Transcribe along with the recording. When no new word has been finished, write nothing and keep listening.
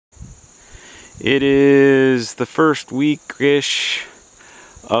It is the first week-ish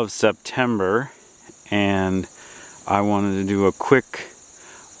of September, and I wanted to do a quick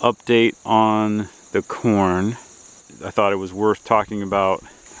update on the corn. I thought it was worth talking about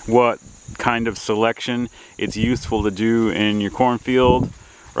what kind of selection it's useful to do in your cornfield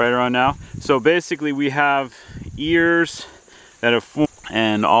right around now. So basically we have ears that have formed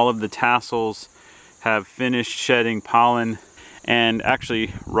and all of the tassels have finished shedding pollen. And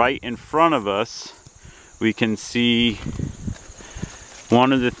actually right in front of us we can see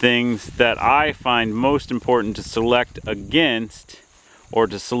one of the things that I find most important to select against or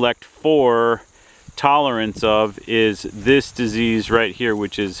to select for tolerance of is this disease right here,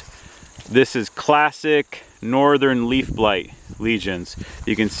 which is, this is classic Northern Leaf Blight lesions.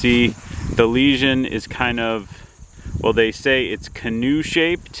 You can see the lesion is kind of, well, they say it's canoe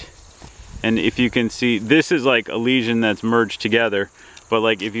shaped. And if you can see, this is like a lesion that's merged together. But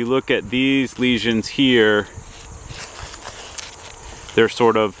like if you look at these lesions here, they're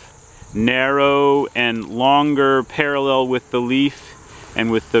sort of narrow and longer parallel with the leaf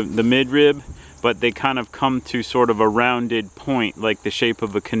and with the midrib, but they kind of come to sort of a rounded point like the shape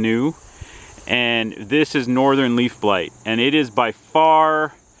of a canoe. And this is Northern Leaf Blight, and it is by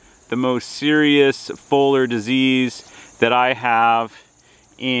far the most serious foliar disease that I have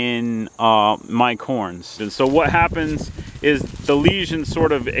in my corns. And so what happens is the lesions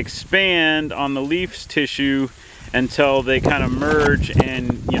sort of expand on the leaf's tissue until they kind of merge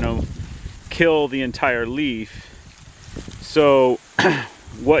and, you know, kill the entire leaf. So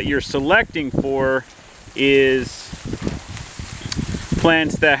what you're selecting for is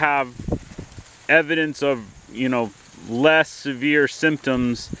plants that have evidence of, you know, less severe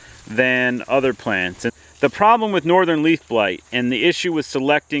symptoms than other plants. And the problem with Northern Leaf Blight, and the issue with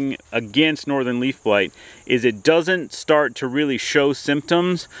selecting against Northern Leaf Blight, is it doesn't start to really show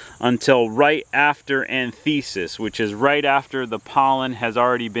symptoms until right after anthesis, which is right after the pollen has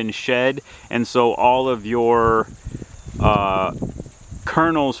already been shed, and so all of your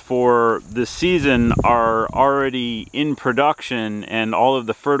kernels for the season are already in production and all of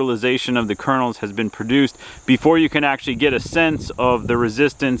the fertilization of the kernels has been produced before you can actually get a sense of the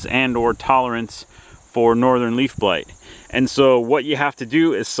resistance and or tolerance for Northern Leaf Blight. And so what you have to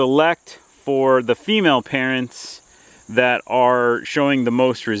do is select for the female parents that are showing the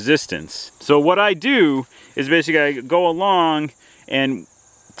most resistance. So what I do is basically I go along and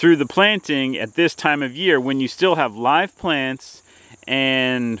through the planting at this time of year when you still have live plants,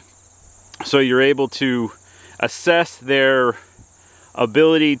 and so you're able to assess their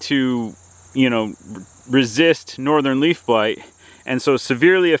ability to, you know, resist Northern Leaf Blight. And so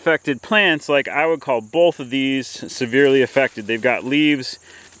severely affected plants, like I would call both of these severely affected. They've got leaves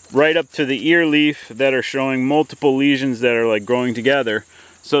right up to the ear leaf that are showing multiple lesions that are like growing together.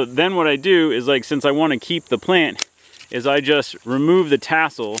 So then what I do is, like, since I want to keep the plant, is I just remove the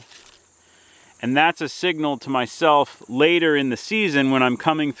tassel, and that's a signal to myself later in the season when I'm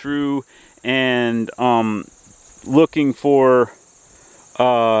coming through and looking for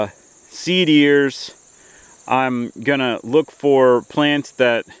seed ears. I'm gonna look for plants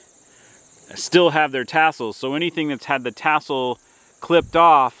that still have their tassels. So anything that's had the tassel clipped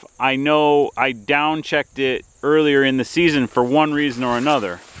off, I know I down checked it earlier in the season for one reason or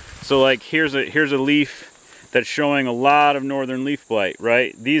another. So like here's a leaf that's showing a lot of Northern Leaf Blight,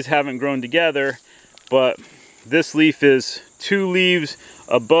 right? These haven't grown together, but this leaf is 2 leaves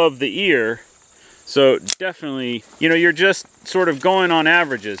above the ear. So definitely, you know, you're just sort of going on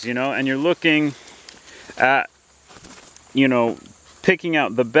averages, you know, and you're looking at, you know, picking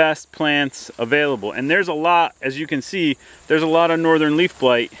out the best plants available. And there's a lot, as you can see, there's a lot of Northern Leaf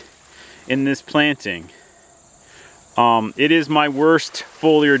Blight in this planting. It is my worst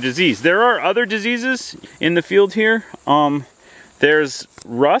foliar disease. There are other diseases in the field here. There's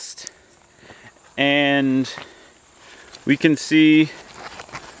rust, and we can see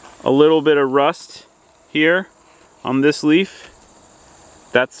a little bit of rust here on this leaf.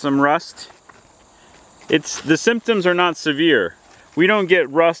 That's some rust. The symptoms are not severe. We don't get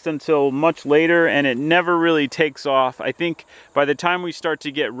rust until much later, and it never really takes off. I think by the time we start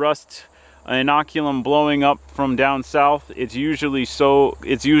to get rust inoculum blowing up from down south, it's usually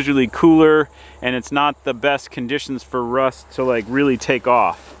cooler, and it's not the best conditions for rust to like really take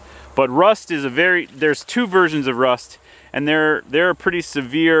off. But rust is there's 2 versions of rust, and they're a pretty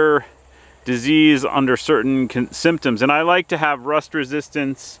severe disease under certain symptoms. And I like to have rust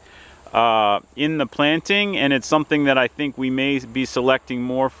resistance in the planting, and it's something that I think we may be selecting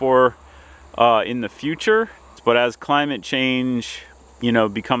more for in the future. But as climate change, you know,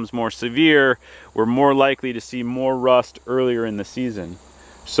 becomes more severe, we're more likely to see more rust earlier in the season.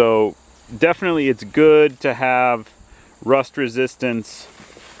 So definitely it's good to have rust resistance.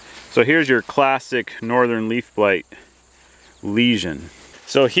 So here's your classic Northern Leaf Blight lesion.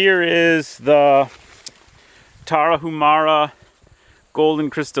 So here is the Tarahumara Golden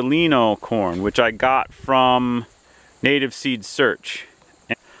Cristalino corn, which I got from Native Seed Search.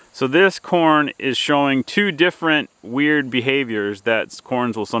 So this corn is showing two different weird behaviors that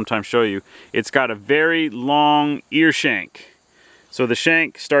corns will sometimes show you. It's got a very long ear shank. So the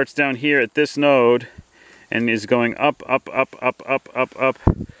shank starts down here at this node and is going up, up, up, up, up, up, up,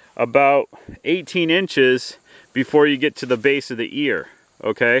 about 18 inches before you get to the base of the ear,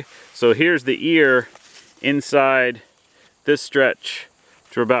 okay? So here's the ear inside this stretch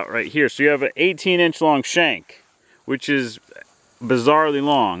to about right here. So you have an 18-inch long shank, which is bizarrely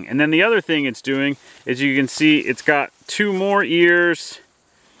long. And then the other thing it's doing is, you can see it's got two more ear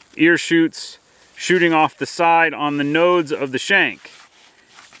shoots shooting off the side on the nodes of the shank.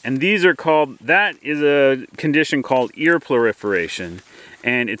 And these are called, that is a condition called ear proliferation.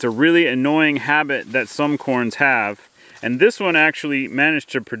 And it's a really annoying habit that some corns have. And this one actually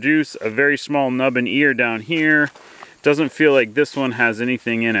managed to produce a very small nub and ear down here. Doesn't feel like this one has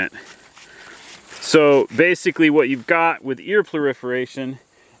anything in it. So basically what you've got with ear proliferation,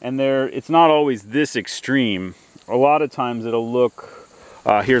 and it's not always this extreme. A lot of times it'll look,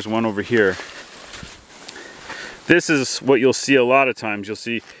 here's one over here. This is what you'll see a lot of times. You'll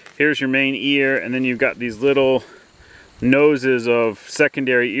see, here's your main ear, and then you've got these little noses of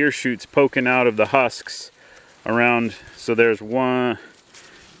secondary ear shoots poking out of the husks around. So there's one,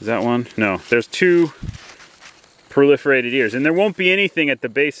 is that one? No, there's two proliferated ears, and there won't be anything at the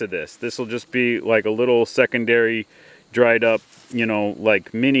base of this. This will just be like a little secondary dried up, you know,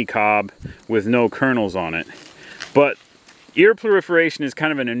 like mini cob with no kernels on it. But ear proliferation is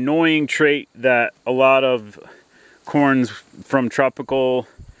kind of an annoying trait that a lot of corns from tropical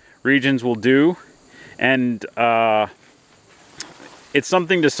regions will do, and it's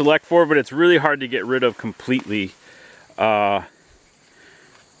something to select for, but it's really hard to get rid of completely.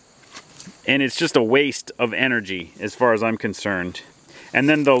 And it's just a waste of energy as far as I'm concerned. And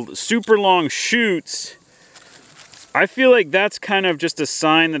then the super long shoots, I feel like that's kind of just a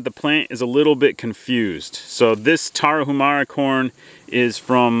sign that the plant is a little bit confused. So this Tarahumara corn is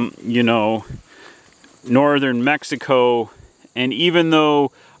from, you know, northern Mexico. And even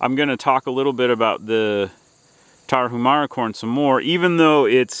though I'm going to talk a little bit about the Tarahumara corn some more, even though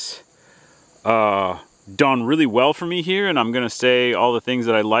it's done really well for me here, and I'm gonna say all the things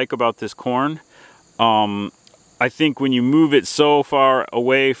that I like about this corn, I think when you move it so far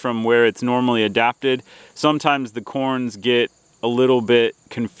away from where it's normally adapted, sometimes the corns get a little bit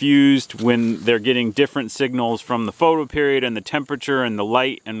confused when they're getting different signals from the photoperiod and the temperature and the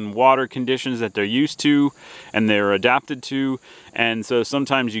light and water conditions that they're used to and they're adapted to. And so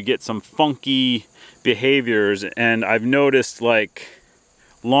sometimes you get some funky behaviors, and I've noticed like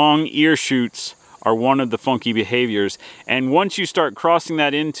long ear shoots are one of the funky behaviors. And once you start crossing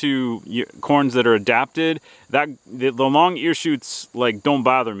that into corns that are adapted, that the long ear shoots like don't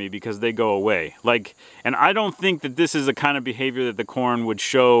bother me because they go away. Like, and I don't think that this is a kind of behavior that the corn would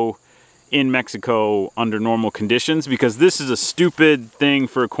show in Mexico under normal conditions, because this is a stupid thing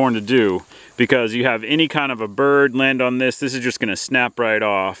for a corn to do, because you have any kind of a bird land on this, this is just gonna snap right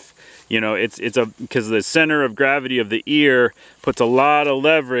off. You know, because the center of gravity of the ear puts a lot of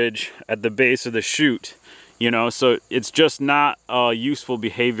leverage at the base of the shoot, you know, so it's just not a useful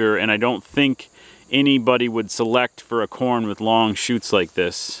behavior, and I don't think anybody would select for a corn with long shoots like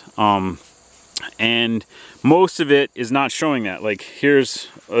this. And most of it is not showing that. Like, here's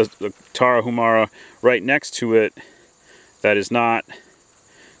a Tarahumara right next to it that is not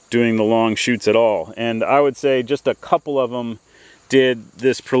doing the long shoots at all. And I would say just a couple of them did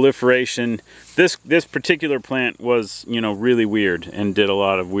this proliferation. This particular plant was, you know, really weird and did a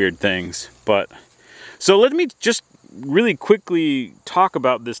lot of weird things. But so let me just really quickly talk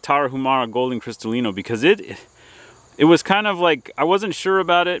about this Tarahumara Golden Cristalino, because it was kind of like, I wasn't sure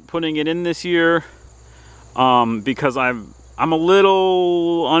about it putting it in this year, because I'm a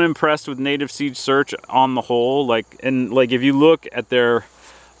little unimpressed with Native Seed Search on the whole. Like, and like if you look at their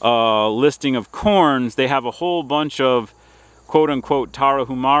listing of corns, they have a whole bunch of quote-unquote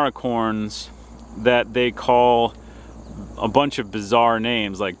Tarahumara corns that they call a bunch of bizarre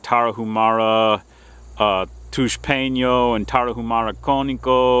names, like Tarahumara Tuxpeño and Tarahumara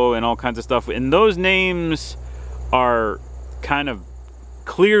Cónico and all kinds of stuff. And those names are kind of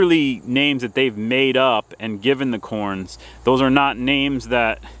clearly names that they've made up and given the corns. Those are not names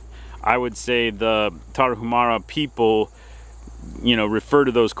that I would say the Tarahumara people you know, refer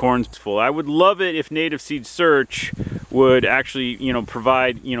to those corns full. I would love it if Native Seed Search would actually, you know,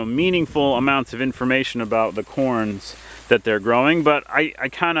 provide, you know, meaningful amounts of information about the corns that they're growing, but I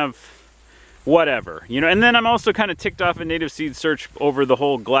kind of, whatever, you know. And then I'm also kind of ticked off at Native Seed Search over the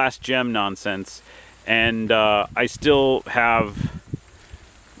whole glass gem nonsense, and I still have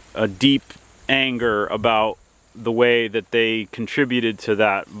a deep anger about the way that they contributed to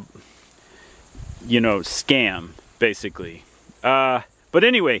that, you know, scam, basically. But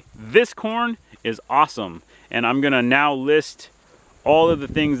anyway, this corn is awesome, and I'm gonna now list all of the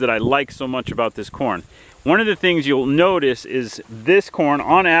things that I like so much about this corn. One of the things you'll notice is this corn,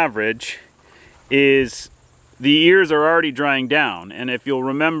 on average, is the ears are already drying down. And if you'll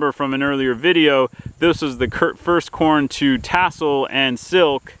remember from an earlier video, this was the first corn to tassel and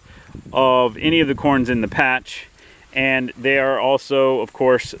silk of any of the corns in the patch. And they are also, of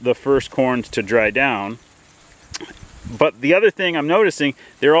course, the first corns to dry down. But the other thing I'm noticing,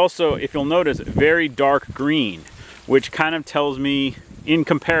 they're also, if you'll notice, very dark green, which kind of tells me, in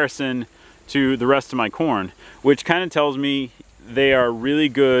comparison to the rest of my corn, which kind of tells me they are really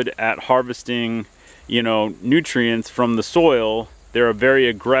good at harvesting, you know, nutrients from the soil. They're very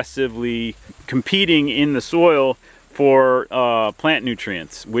aggressively competing in the soil for plant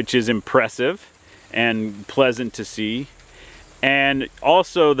nutrients, which is impressive and pleasant to see. And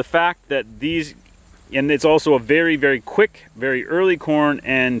also the fact that these, and it's also a very, very quick, very early corn,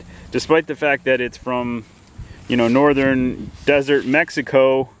 and despite the fact that it's from, you know, northern desert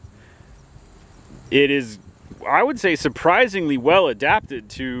Mexico, it is, I would say, surprisingly well adapted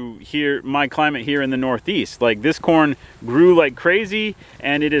to my climate here in the Northeast. Like, this corn grew like crazy,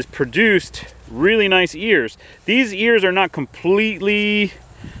 and it has produced really nice ears. These ears are not completely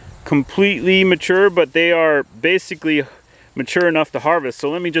mature, but they are basically mature enough to harvest. So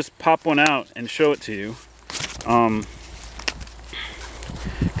let me just pop one out and show it to you. Trying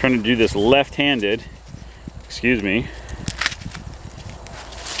to do this left-handed. Excuse me.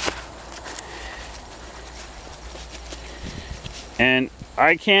 And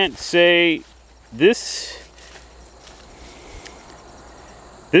I can't say this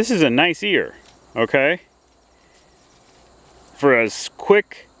is a nice ear, okay? For as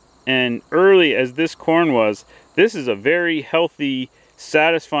quick and early as this corn was, this is a very healthy,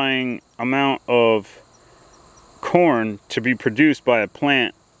 satisfying amount of corn to be produced by a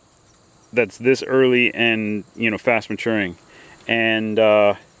plant that's this early and, you know, fast maturing. And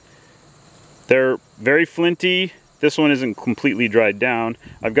they're very flinty. This one isn't completely dried down.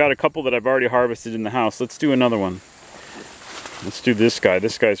 I've got a couple that I've already harvested in the house. Let's do another one. Let's do this guy.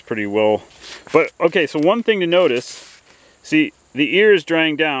 This guy's pretty well. But okay, so one thing to notice, see, the ear is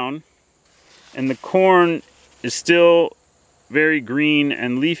drying down and the corn is still very green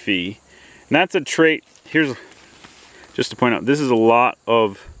and leafy. And that's a trait. Here's, just to point out, this is a lot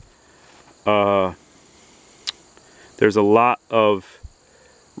of, there's a lot of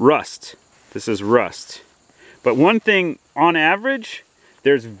rust. This is rust. But one thing, on average,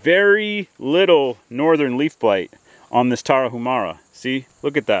 there's very little northern leaf blight on this Tarahumara. See,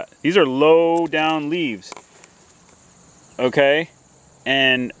 look at that. These are low down leaves, okay?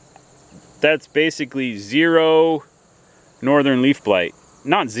 And that's basically zero northern leaf blight.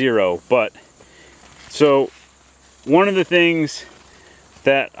 Not zero, but so one of the things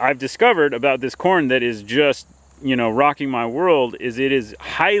that I've discovered about this corn that is just, you know, rocking my world is it is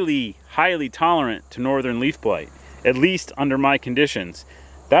highly tolerant to northern leaf blight, at least under my conditions.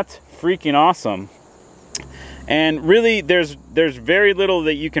 That's freaking awesome. And really, there's very little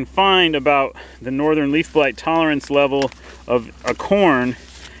that you can find about the northern leaf blight tolerance level of a corn.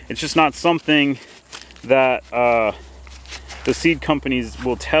 It's just not something that the seed companies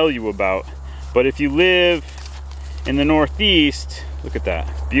will tell you about. But if you live in the Northeast, look at that,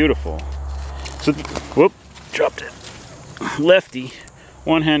 beautiful. So, whoop, dropped it. Lefty,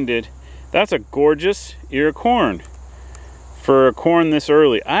 one-handed. That's a gorgeous ear of corn for a corn this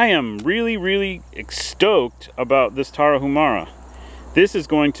early. I am really stoked about this Tarahumara. This is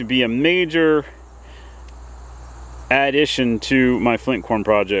going to be a major addition to my flint corn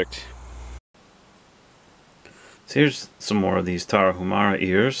project. So here's some more of these Tarahumara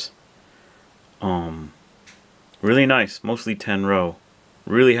ears. Really nice, mostly 10 row.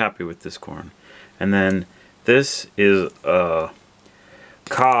 Really happy with this corn. And then this is a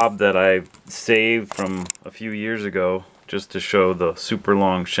cob that I saved from a few years ago, just to show the super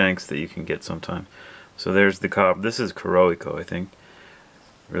long shanks that you can get sometime. So there's the cob. This is Coroico, I think.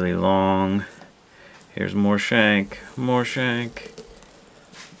 Really long. Here's more shank, more shank.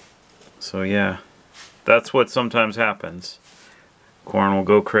 So yeah, that's what sometimes happens. Corn will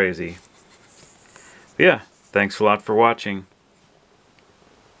go crazy. But yeah, thanks a lot for watching.